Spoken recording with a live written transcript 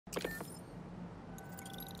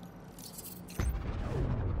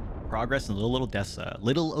Progress in Little Odessa.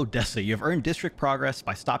 Little Odessa. You have earned district progress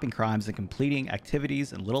by stopping crimes and completing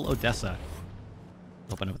activities in Little Odessa.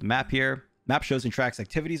 Open up the map here. Map shows and tracks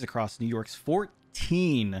activities across New York's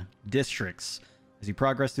 14 districts. As you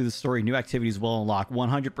progress through the story, new activities will unlock.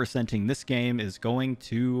 100%ing this game is going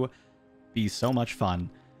to be so much fun.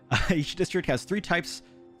 Each district has three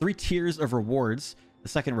tiers of rewards. The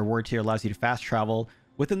second reward tier allows you to fast travel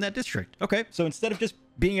within that district. Okay, so instead of just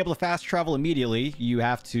being able to fast travel immediately, you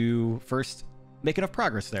have to first make enough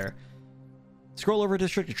progress there. Scroll over a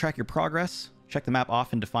district to track your progress. Check the map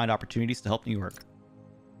often to find opportunities to help New York.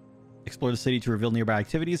 Explore the city to reveal nearby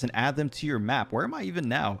activities and add them to your map. Where am I even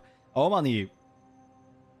now? Oh, I'm on the...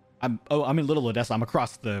 I'm in Little Odessa. I'm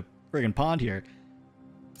across the friggin' pond here.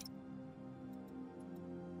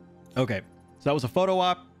 Okay, so that was a photo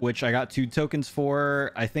op, which I got 2 tokens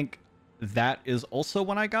for. I think that is also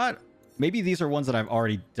one I got. Maybe these are ones that I've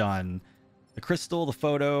already done. The crystal, the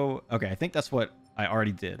photo. Okay, I think that's what I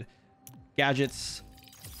already did. Gadgets.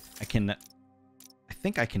 I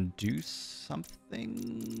think I can do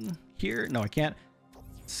something here. No, I can't.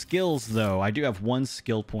 Skills, though. I do have 1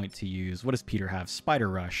 skill point to use. What does Peter have? Spider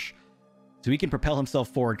Rush. So he can propel himself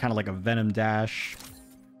forward kind of like a Venom Dash.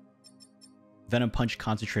 Venom Punch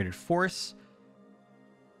Concentrated Force.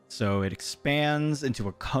 So it expands into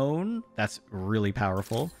a cone. That's really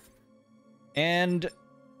powerful. And,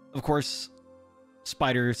 of course,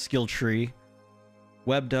 Spider Skill Tree.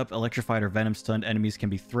 Webbed up, electrified, or venom stunned enemies can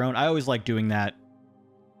be thrown. I always like doing that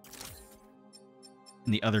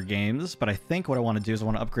in the other games, but I think what I want to do is I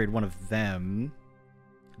want to upgrade one of them.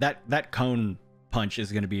 That cone punch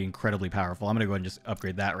is going to be incredibly powerful. I'm going to go ahead and just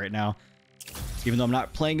upgrade that right now, even though I'm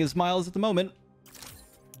not playing as Miles at the moment.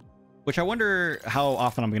 Which I wonder how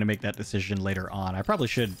often I'm going to make that decision later on. I probably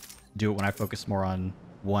should do it when I focus more on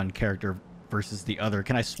one character versus the other.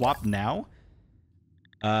 Can I swap now?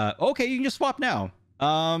 Okay, you can just swap now.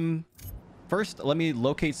 First, let me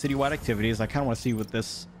locate citywide activities. I kind of want to see what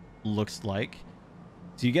this looks like.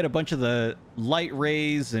 So you get a bunch of the light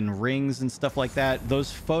rays and rings and stuff like that.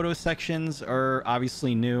 Those photo sections are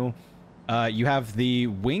obviously new. You have the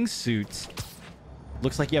wingsuit.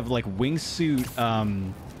 Looks like you have like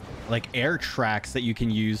wingsuit, like air tracks that you can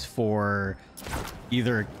use for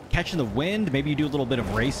either catching the wind. Maybe you do a little bit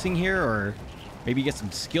of racing here, or maybe you get some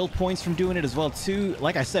skill points from doing it as well too.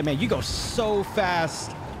 Like I said, man, you go so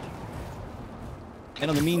fast. And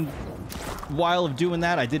on the meanwhile of doing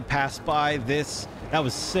that, I did pass by this. That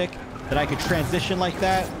was sick that I could transition like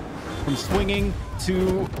that from swinging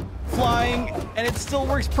to flying, and it still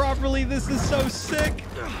works properly. This is so sick.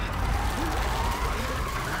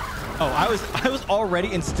 Oh, I was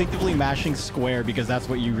already instinctively mashing square because that's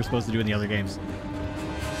what you were supposed to do in the other games.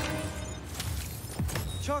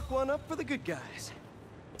 Chalk one up for the good guys.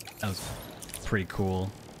 That was pretty cool.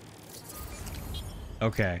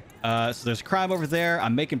 Okay, so there's crime over there.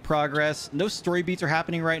 I'm making progress. No story beats are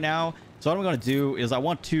happening right now. So what I'm going to do is I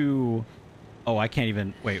want to... Oh, I can't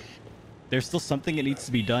even... Wait. There's still something that needs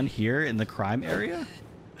to be done here in the crime area?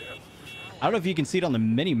 I don't know if you can see it on the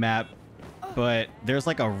mini-map, but there's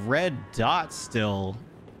like a red dot still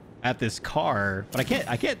at this car. But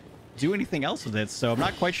I can't do anything else with it, so I'm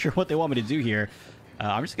not quite sure what they want me to do here.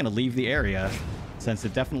 I'm just going to leave the area, since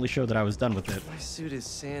it definitely showed that I was done with it. My suit is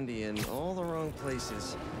sandy in all the wrong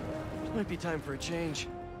places. Might be time for a change.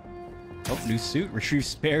 Oh, new suit. Retrieve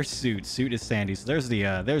spare suit. Suit is sandy. So there's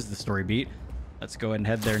the story beat. Let's go ahead and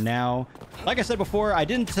head there now. Like I said before, I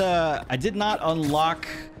did not unlock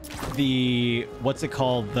the, what's it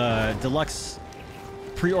called, the deluxe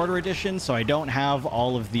pre-order edition, so I don't have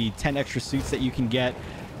all of the 10 extra suits that you can get.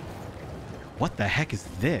 What the heck is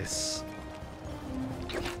this?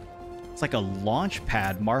 It's like a launch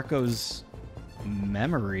pad. Marco's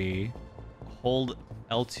memory. Hold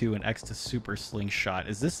L2 and X to super slingshot.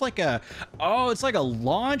 Is this like a... Oh, it's like a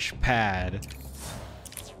launch pad.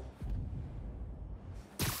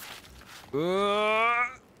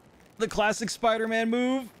 The classic Spider-Man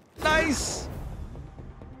move. Nice.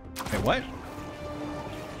 Wait, what?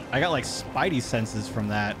 I got like Spidey senses from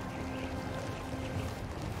that.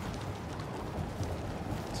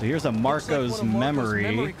 So here's a Marco's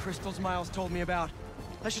memory crystals Miles told me about.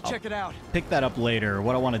 I should check it out. Pick that up later.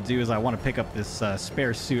 What I want to do is I want to pick up this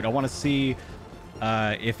spare suit. I want to see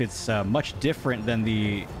if it's much different than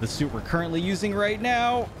the suit we're currently using right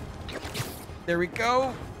now. There we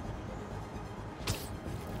go.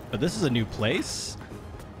 But this is a new place,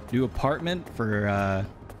 new apartment for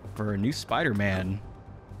a new Spider-Man.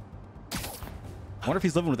 I wonder if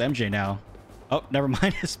he's living with MJ now. Oh, never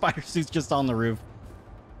mind. His spider suit's just on the roof.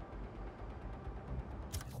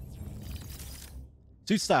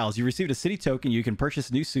 Suit styles. You received a city token. You can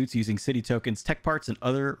purchase new suits using city tokens, tech parts, and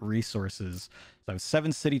other resources. So I have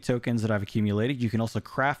 7 city tokens that I've accumulated. You can also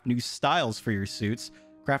craft new styles for your suits.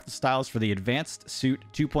 Craft the styles for the Advanced Suit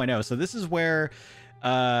 2.0. So this is where,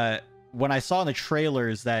 when I saw in the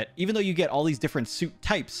trailers that even though you get all these different suit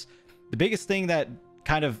types, the biggest thing that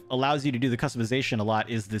kind of allows you to do the customization a lot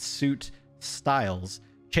is the suit styles,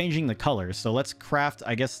 changing the colors. So let's craft,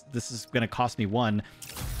 I guess this is going to cost me 1.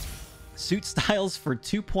 Suit styles for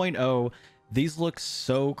 2.0. These look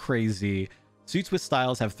so crazy. Suits with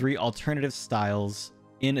styles have 3 alternative styles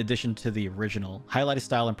in addition to the original. Highlight a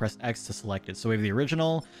style and press X to select it. So we have the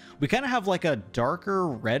original. We kind of have like a darker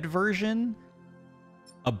red version,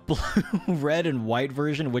 a blue, red, and white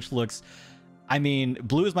version, which looks, I mean,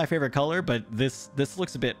 blue is my favorite color, but this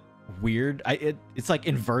looks a bit weird. It's like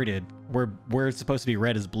inverted, where it's supposed to be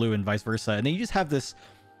red is blue and vice versa. And then you just have this,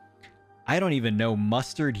 I don't even know,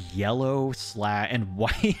 mustard yellow and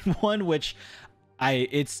white one, which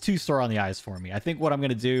it's too sore on the eyes for me. I think what I'm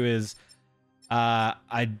gonna do is,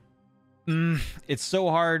 it's so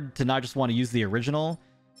hard to not just want to use the original,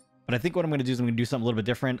 but I think what I'm gonna do is I'm gonna do something a little bit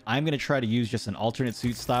different. I'm gonna try to use just an alternate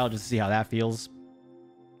suit style just to see how that feels.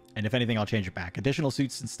 And if anything, I'll change it back. Additional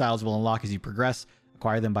suits and styles will unlock as you progress.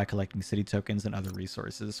 Acquire them by collecting city tokens and other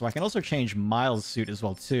resources. So I can also change Miles' suit as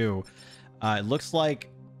well too. It looks like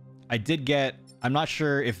I did get, I'm not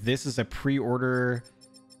sure if this is a pre-order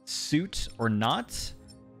suit or not.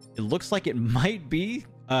 It looks like it might be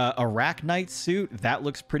a Arachnite suit. That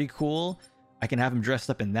looks pretty cool. I can have him dressed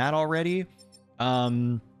up in that already.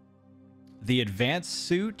 The advanced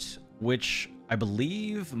suit, which I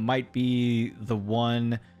believe might be the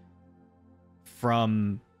one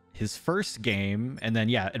from his first game. And then,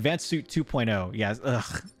 yeah, advanced suit 2.0. Yeah,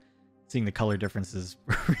 ugh. Seeing the color differences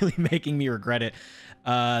really making me regret it.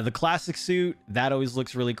 The classic suit, that always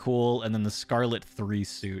looks really cool. And then the Scarlet 3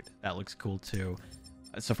 suit, that looks cool too.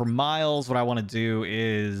 So for Miles, what I want to do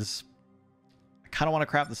is I kind of want to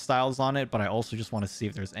craft the styles on it, but I also just want to see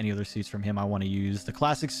if there's any other suits from him I want to use. The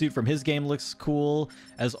classic suit from his game looks cool,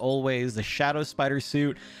 as always. The Shadow Spider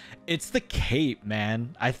suit, it's the cape,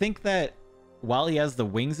 man. I think that while he has the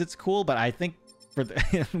wings, it's cool, but I think for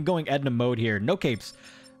the I'm going Edna mode here, no capes.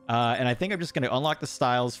 And I think I'm just going to unlock the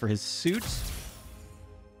styles for his suit.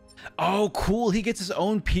 Oh, cool. He gets his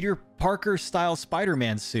own Peter Parker style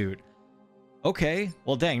Spider-Man suit. Okay.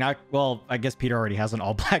 Well, dang. Well, I guess Peter already has an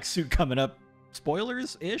all-black suit coming up.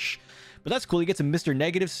 Spoilers-ish. But that's cool. He gets a Mr.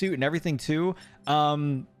 Negative suit and everything, too.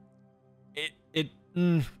 I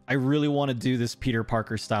really want to do this Peter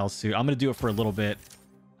Parker style suit. I'm going to do it for a little bit.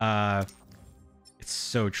 It's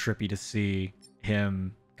so trippy to see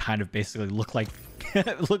him kind of basically look like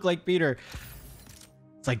Peter.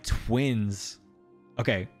 It's like twins.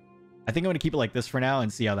 Okay. I think I'm going to keep it like this for now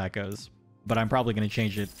and see how that goes. But I'm probably going to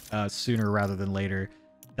change it sooner rather than later.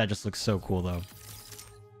 That just looks so cool, though.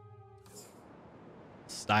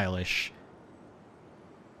 Stylish.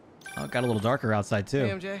 Oh, it got a little darker outside, too. Hey,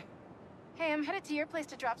 MJ. Hey, I'm headed to your place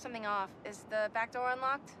to drop something off. Is the back door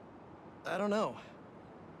unlocked? I don't know.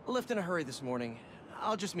 I left in a hurry this morning.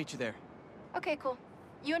 I'll just meet you there. Okay, cool.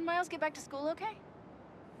 You and Miles get back to school okay?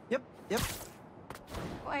 Yep.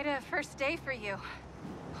 Quite a first day for you.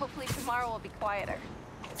 Hopefully tomorrow will be quieter.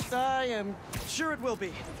 I am sure it will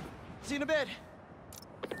be. See you in a bit.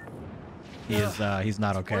 He's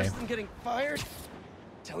not okay. Worse than getting fired?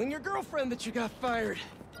 Telling your girlfriend that you got fired.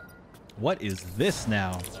 What is this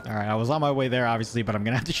now? All right, I was on my way there, obviously, but I'm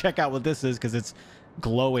going to have to check out what this is because it's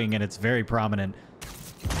glowing and it's very prominent.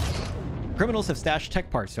 Criminals have stashed tech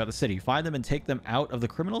parts throughout the city. Find them and take them out of the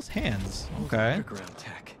criminals' hands. Okay. Underground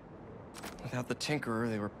tech. Without the Tinkerer,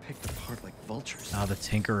 they were picked apart like vultures. Ah, the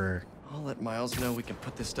Tinkerer. I'll let Miles know we can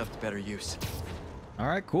put this stuff to better use. All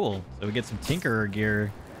right, cool. So we get some Tinkerer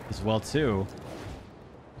gear as well, too.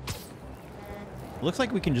 Looks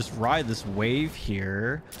like we can just ride this wave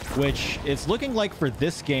here, which it's looking like for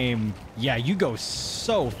this game, yeah, you go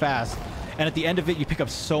so fast. And at the end of it, you pick up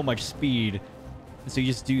so much speed. So you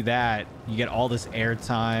just do that. You get all this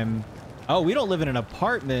airtime. Oh, we don't live in an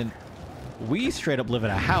apartment. We straight up live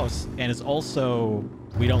in a house. And it's also,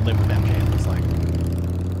 we don't live with MJ, it looks like.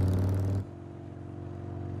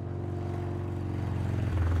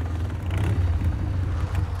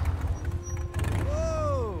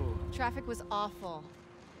 Whoa! Traffic was awful.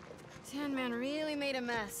 Tan Man really made a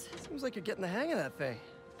mess. Seems like you're getting the hang of that thing.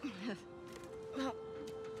 Well,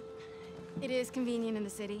 it is convenient in the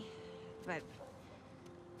city, but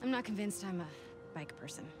I'm not convinced I'm a bike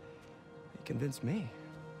person. You convinced me.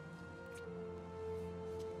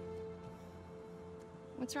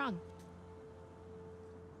 What's wrong?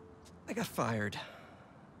 I got fired.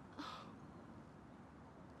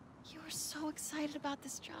 so excited about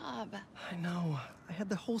this job. I know. I had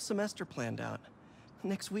the whole semester planned out.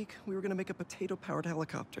 Next week, we were gonna make a potato-powered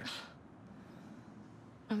helicopter.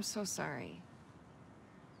 I'm so sorry.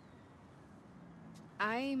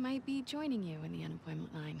 I might be joining you in the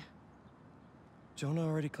unemployment line. Jonah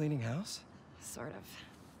already cleaning house? Sort of.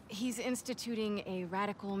 He's instituting a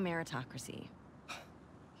radical meritocracy.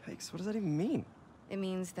 Yikes, what does that even mean? It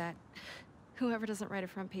means that whoever doesn't write a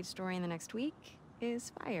front-page story in the next week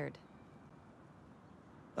is fired.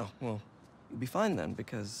 Oh, well, you'll be fine then,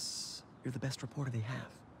 because you're the best reporter they have.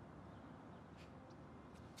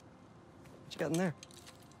 What you got in there?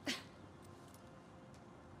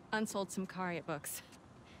 Unsold Simcaria books.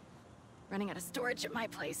 Running out of storage at my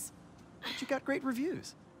place. But you got great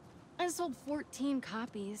reviews. I sold 14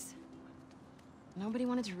 copies. Nobody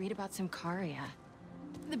wanted to read about Simcaria.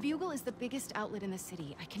 The Bugle is the biggest outlet in the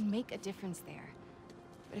city. I can make a difference there.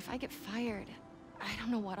 But if I get fired, I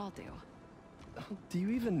don't know what I'll do. Do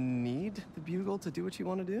you even need the Bugle to do what you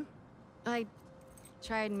want to do? I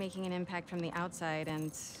tried making an impact from the outside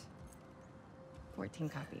and 14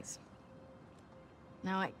 copies.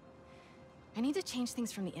 Now I need to change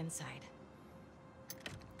things from the inside.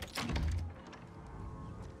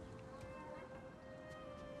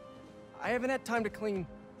 I haven't had time to clean.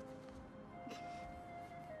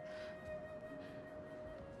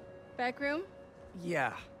 Back room?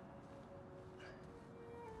 Yeah.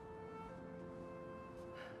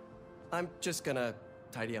 I'm just gonna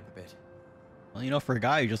tidy up a bit. Well, you know, for a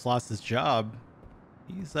guy who just lost his job,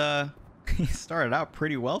 he's he started out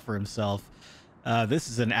pretty well for himself. This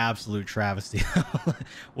is an absolute travesty.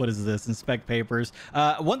 What is this? Inspect papers.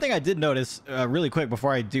 One thing I did notice really quick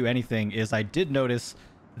before I do anything is I did notice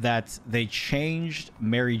that they changed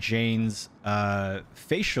Mary Jane's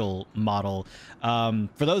facial model.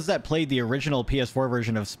 For those that played the original PS4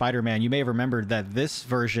 version of Spider-Man, you may have remembered that this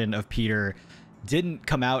version of Peter didn't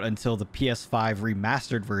come out until the PS5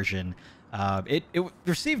 remastered version. It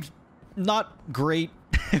received not great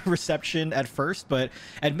reception at first, but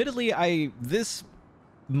admittedly, this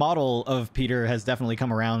model of Peter has definitely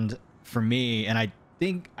come around for me, and I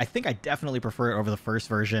think I definitely prefer it over the first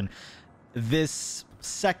version. This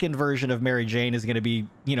second version of Mary Jane is going to be,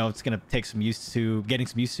 you know, it's going to take some getting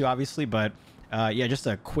some used to, obviously, but yeah, just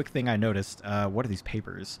a quick thing I noticed. What are these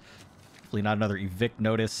papers? Hopefully not another evict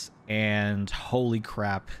notice, and holy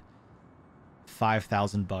crap,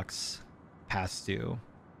 $5,000 past due.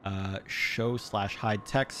 Show/hide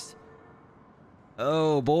text.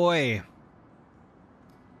 Oh boy,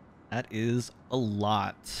 that is a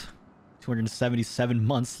lot. 277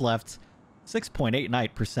 months left.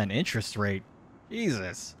 6.89% interest rate.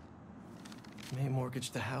 Jesus. May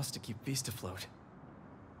mortgage the house to keep Feast afloat.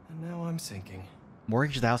 And now I'm sinking.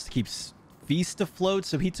 Mortgage the house to keep Feast afloat,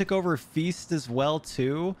 so he took over Feast as well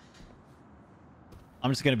too. I'm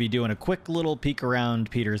just gonna be doing a quick little peek around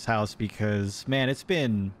Peter's house because, man, it's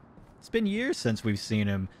been years since we've seen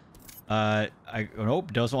him.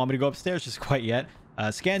 Nope, doesn't want me to go upstairs just quite yet.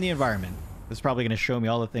 Scan the environment. This is probably gonna show me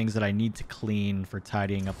all the things that I need to clean for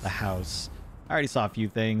tidying up the house. I already saw a few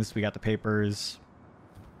things. We got the papers.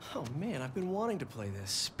 Oh man, I've been wanting to play this.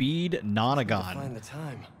 Speed Nonagon. Find the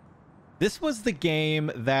time. This was the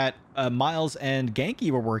game that Miles and Genki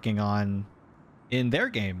were working on in their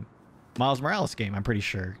game. Miles Morales game, I'm pretty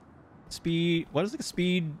sure. What is it?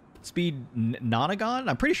 Speed Nonagon?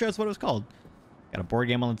 I'm pretty sure that's what it was called. Got a board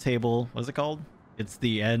game on the table. What is it called? It's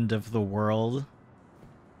the end of the world.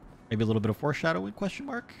 Maybe a little bit of foreshadowing, question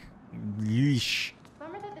mark? Yeesh.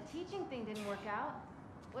 Bummer that the teaching thing didn't work out.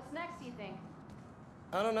 What's next, do you think?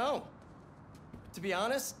 I don't know. To be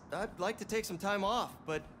honest, I'd like to take some time off,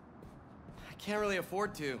 but I can't really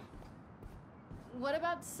afford to. What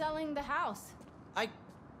about selling the house? I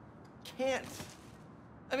can't.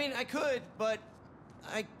 I mean, I could, but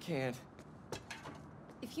I can't.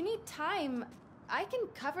 If you need time, I can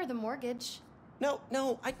cover the mortgage. No,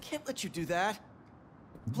 I can't let you do that.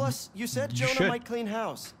 Plus, you said You Jonah should. might clean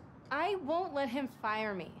house. I won't let him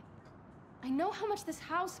fire me. I know how much this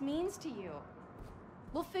house means to you.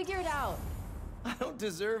 We'll figure it out. I don't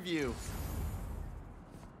deserve you.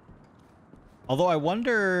 Although I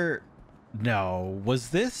wonder... No, was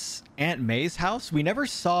this Aunt May's house? We never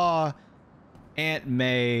saw Aunt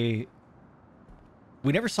May...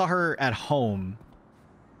 We never saw her at home.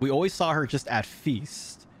 We always saw her just at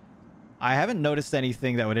Feast. I haven't noticed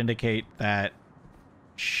anything that would indicate that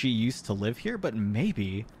she used to live here, but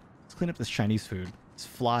maybe. Let's clean up this Chinese food. There's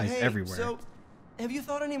flies everywhere. So, have you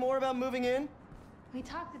thought any more about moving in? We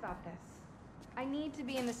talked about this. I need to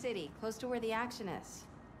be in the city, close to where the action is.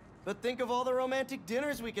 But think of all the romantic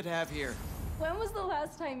dinners we could have here. When was the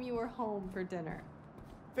last time you were home for dinner?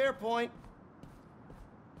 Fair point.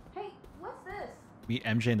 Hey, what's this? Meet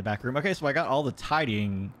MJ in the back room. Okay, so I got all the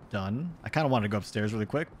tidying done. I kind of wanted to go upstairs really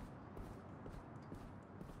quick.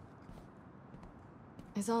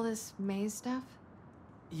 Is all this maze stuff?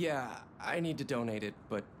 Yeah, I need to donate it,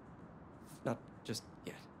 but not just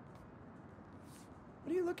yet.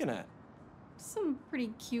 What are you looking at? Some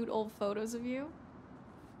pretty cute old photos of you.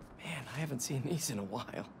 Man, I haven't seen these in a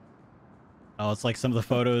while. Oh, it's like some of the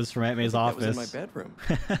photos from Aunt May's That office. was in my bedroom.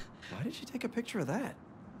 Why did you take a picture of that?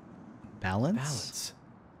 Balance? Balance.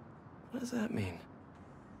 What does that mean?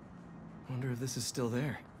 Wonder if this is still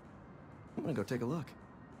there. I'm gonna go take a look.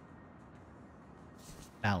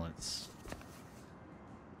 Balance.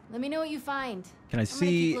 Let me know what you find. Can I I'm gonna keep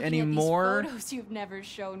see looking any at these more? photos you've never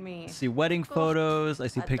shown me. I see wedding photos. I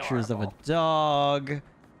see pictures of a adorable. dog.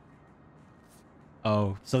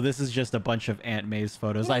 Oh, so this is just a bunch of Aunt May's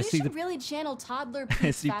photos. You know, I you see should the. really channel toddler I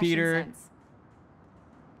Pete's see fashion Peter. sense.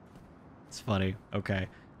 It's funny. Okay.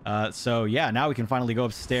 So yeah, now we can finally go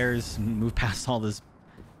upstairs and move past all this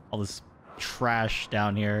trash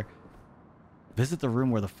down here. Visit the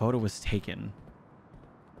room where the photo was taken.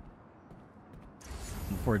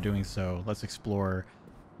 Before doing so, let's explore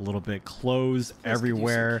a little bit. Clothes This could use some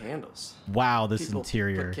everywhere. Candles. Wow, this People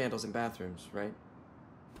interior. put candles in bathrooms, right?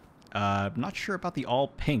 I'm not sure about the all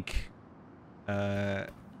pink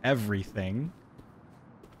everything.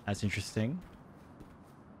 That's interesting.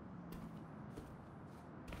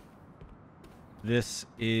 This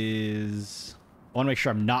is... I want to make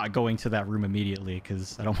sure I'm not going to that room immediately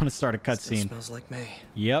because I don't want to start a Still cutscene. smells like May.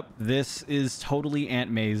 Yep, this is totally Aunt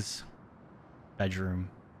May's bedroom.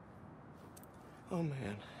 Oh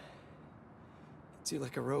man. Hits you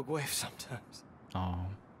like a rogue wave sometimes. Oh.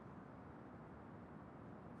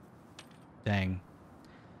 Dang.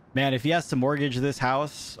 Man, if he has to mortgage this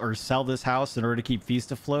house or sell this house in order to keep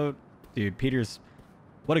Feast afloat, dude, Peter's...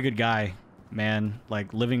 What a good guy, man.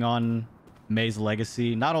 Like, living on May's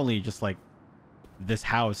legacy. Not only just, like, this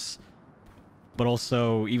house, but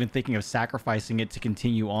also even thinking of sacrificing it to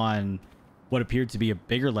continue on what appeared to be a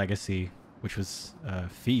bigger legacy, which was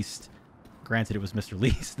Feast. Granted, it was Mr.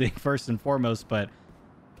 Lee's thing first and foremost, but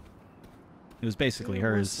it was basically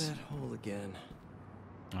Where hers. was that hole again?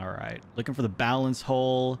 All right, looking for the balance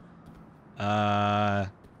hole. You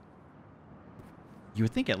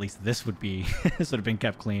would think at least this would be this would have been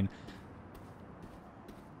kept clean.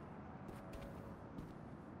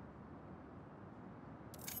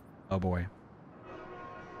 Oh boy.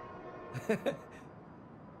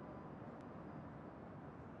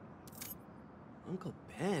 Uncle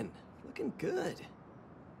Ben, looking good.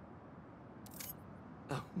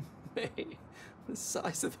 Oh, May, the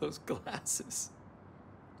size of those glasses.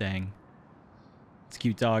 Dang. It's a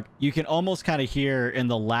cute dog. You can almost kind of hear in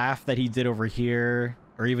the laugh that he did over here,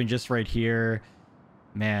 or even just right here.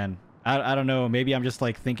 Man, I don't know. Maybe I'm just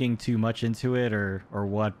like thinking too much into it or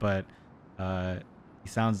what, but he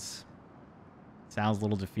sounds a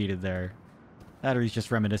little defeated there. That or he's just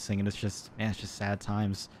reminiscing, and it's just, man, it's just sad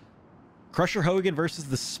times. Crusher Hogan versus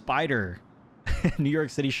the Spider. New York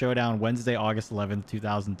City Showdown, Wednesday, August 11th,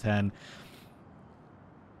 2010.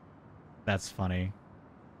 That's funny.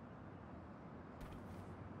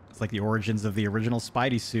 It's like the origins of the original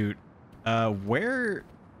Spidey suit. Where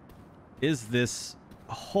is this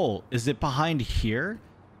hole? Is it behind here?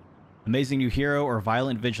 Amazing New Hero or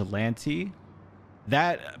Violent Vigilante?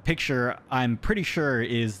 That picture, I'm pretty sure,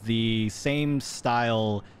 is the same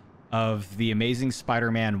style of the Amazing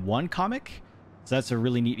Spider-Man 1 comic. So that's a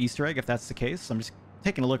really neat Easter egg if that's the case. I'm just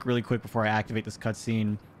taking a look really quick before I activate this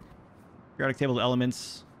cutscene. Periodic table of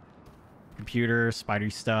elements. Computer,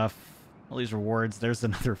 Spidey stuff. All these rewards. There's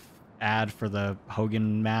another ad for the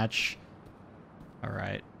Hogan match. All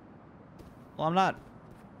right. Well, I'm not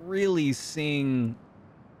really seeing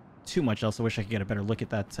too much else. I wish I could get a better look at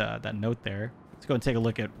that that note there. Let's go and take a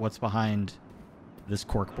look at what's behind this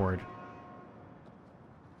corkboard.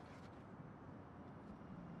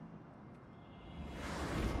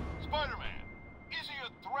 Spider-Man, is he a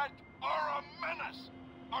threat or a menace?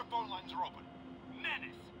 Our phone lines are open.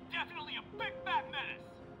 Menace. Definitely a big fat menace.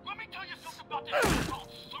 Let me tell you something about this so-called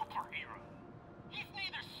superhero. He's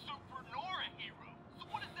neither super nor a hero. So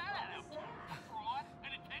what does that add up to? A fraud?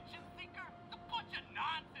 An attention seeker? It's a bunch of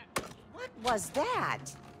nonsense. What was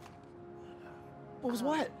that? What was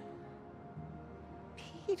what?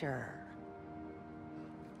 Peter.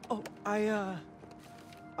 Oh,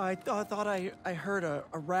 I thought I heard a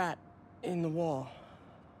rat in the wall.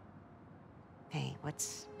 Hey,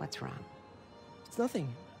 what's wrong? It's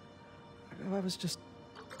nothing. I was just...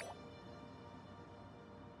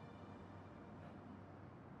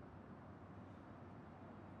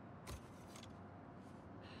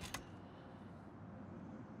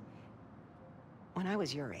 When I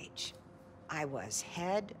was your age, I was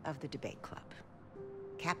head of the debate club,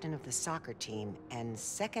 captain of the soccer team, and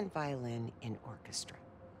second violin in orchestra.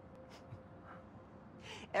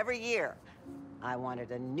 Every year, I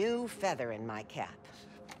wanted a new feather in my cap.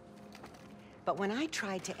 But when I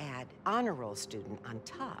tried to add honor roll student on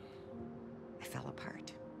top, I fell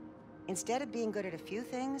apart. Instead of being good at a few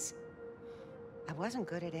things, I wasn't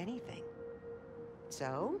good at anything.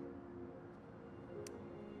 So,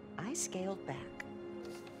 I scaled back.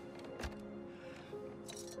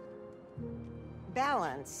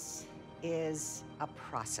 Balance is a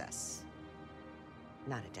process,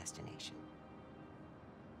 not a destination.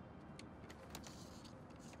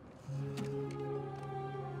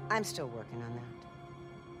 I'm still working on that.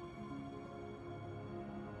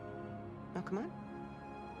 Oh, come on.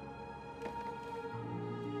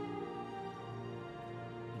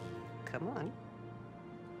 Come on.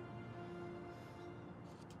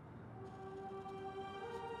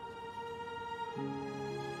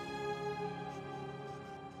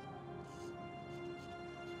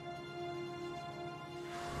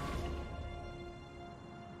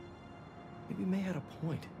 Maybe May had a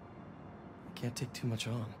point. I can't take too much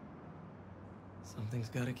on. Something's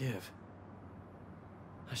gotta give.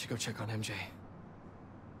 I should go check on MJ.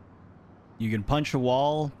 You can punch a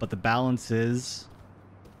wall, but the balance is...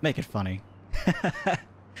 make it funny.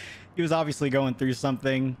 He was obviously going through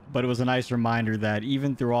something, but it was a nice reminder that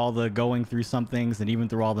even through all the going through some things and even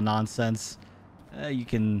through all the nonsense, you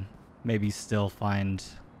can maybe still find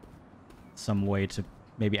some way to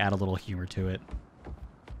maybe add a little humor to it.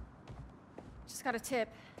 Just got a tip.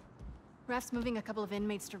 Raph's moving a couple of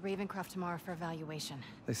inmates to Ravencroft tomorrow for evaluation.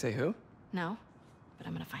 They say who? No, but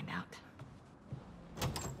I'm gonna find out.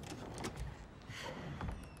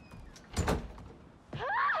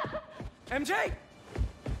 MJ!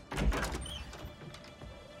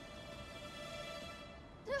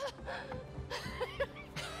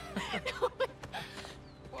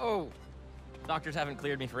 Whoa. Doctors haven't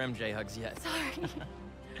cleared me for MJ hugs yet. Sorry.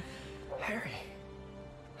 Harry.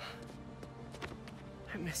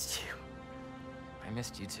 I missed you. I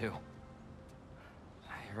missed you too.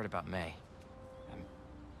 I heard about May. I'm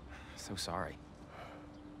so sorry.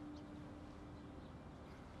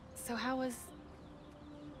 So how was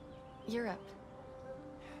Europe?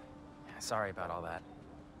 Sorry about all that.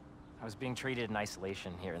 I was being treated in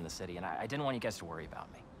isolation here in the city, and I didn't want you guys to worry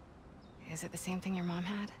about me. Is it the same thing your mom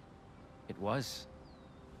had? It was.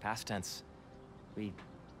 Past tense. We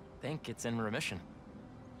think it's in remission.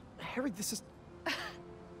 Harry, this is...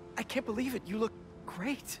 I can't believe it. You look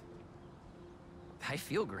great. I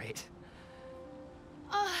feel great.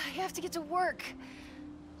 I have to get to work.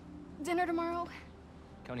 Dinner tomorrow?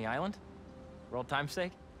 Coney Island? World Time's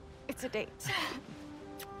sake? It's a date.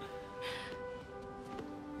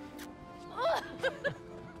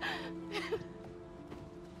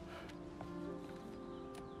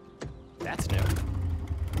 That's new.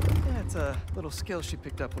 Yeah, it's a little skill she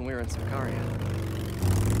picked up when we were in Sicaria.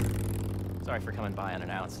 Sorry for coming by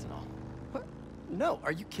unannounced and all. What? No,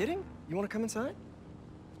 are you kidding? You want to come inside?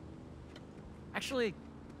 Actually,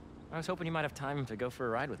 I was hoping you might have time to go for a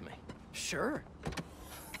ride with me. Sure.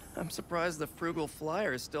 I'm surprised the frugal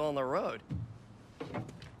flyer is still on the road.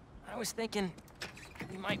 I was thinking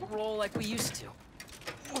we might roll like we used to.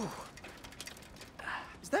 Ooh.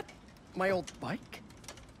 Is that my old bike?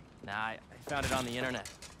 Nah, I found it on the internet.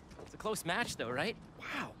 It's a close match though, right?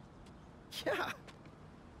 Wow. Yeah.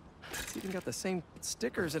 It's even got the same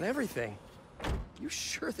stickers and everything. You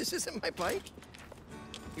sure this isn't my bike?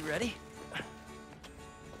 You ready?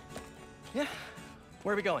 Yeah.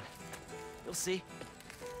 Where are we going? You'll see.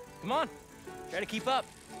 Come on, try to keep up.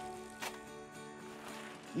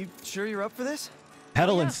 You sure you're up for this?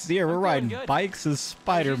 Pedal Yeah, and steer, we're I'm riding feeling good. bikes as I use the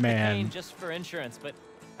Spider-Man. cane just for insurance, but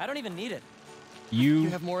I don't even need it. You You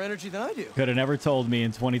have more energy than I do. could have never told me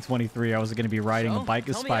in 2023 I was going to be riding a So, bike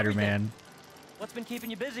as tell me Spider-Man. What's been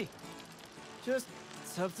keeping you busy? Just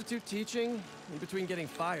substitute teaching in between getting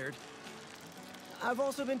fired. I've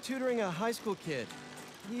also been tutoring a high school kid.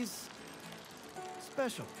 He's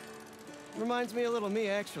special. Reminds me a little of me,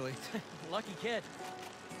 actually. Lucky kid.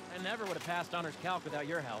 I never would have passed honors calc without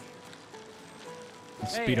your help.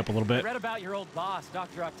 Speed up a little I bit. read about your old boss,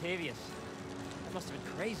 Dr. Octavius. That must have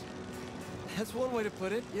been crazy. That's one way to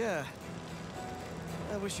put it, yeah.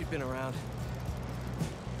 I wish you'd been around.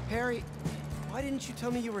 Harry, why didn't you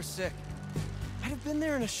tell me you were sick? I'd have been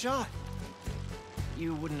there in a shot.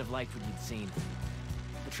 You wouldn't have liked what you'd seen.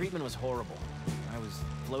 The treatment was horrible. I was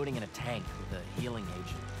floating in a tank with a healing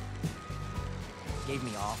agent. It gave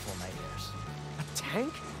me awful nightmares. A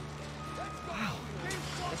tank? Wow.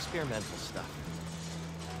 Experimental stuff.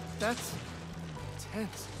 That's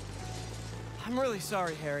intense. I'm really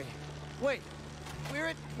sorry, Harry. Wait, we're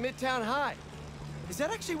at Midtown High. Is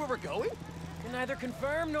that actually where we're going? Can neither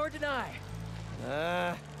confirm nor deny.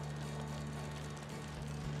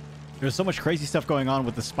 There's so much crazy stuff going on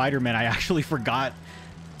with the Spider-Man. I actually forgot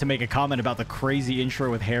to make a comment about the crazy intro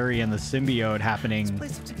with Harry and the symbiote happening This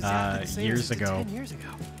place looks exactly the same years as it did ago. 10 years ago.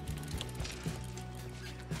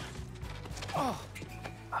 Oh,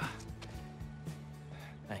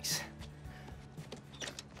 Thanks.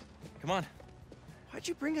 Come on. why'd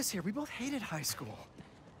you bring us here? We both hated high school.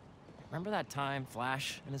 Remember that time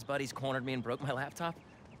Flash and his buddies cornered me and broke my laptop?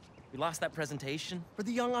 We lost that presentation, For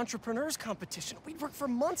the Young Entrepreneurs Competition. We'd worked for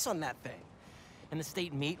months on that thing. and the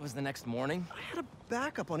state meet was the next morning, I had a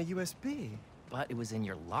backup on a USB. but it was in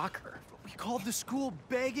your locker. We called the school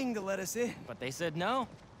begging to let us in. But they said no.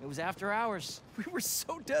 It was after hours. We were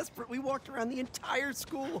so desperate, we walked around the entire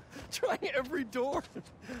school, trying every door.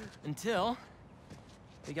 Until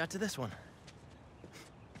we got to this one.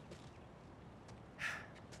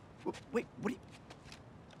 Wait, what do you...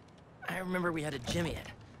 I remember we had to jimmy it.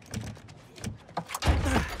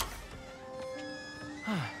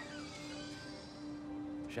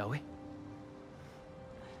 Shall we?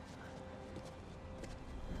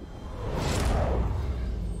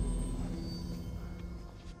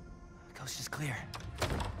 The coast is clear.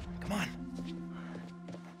 Come on.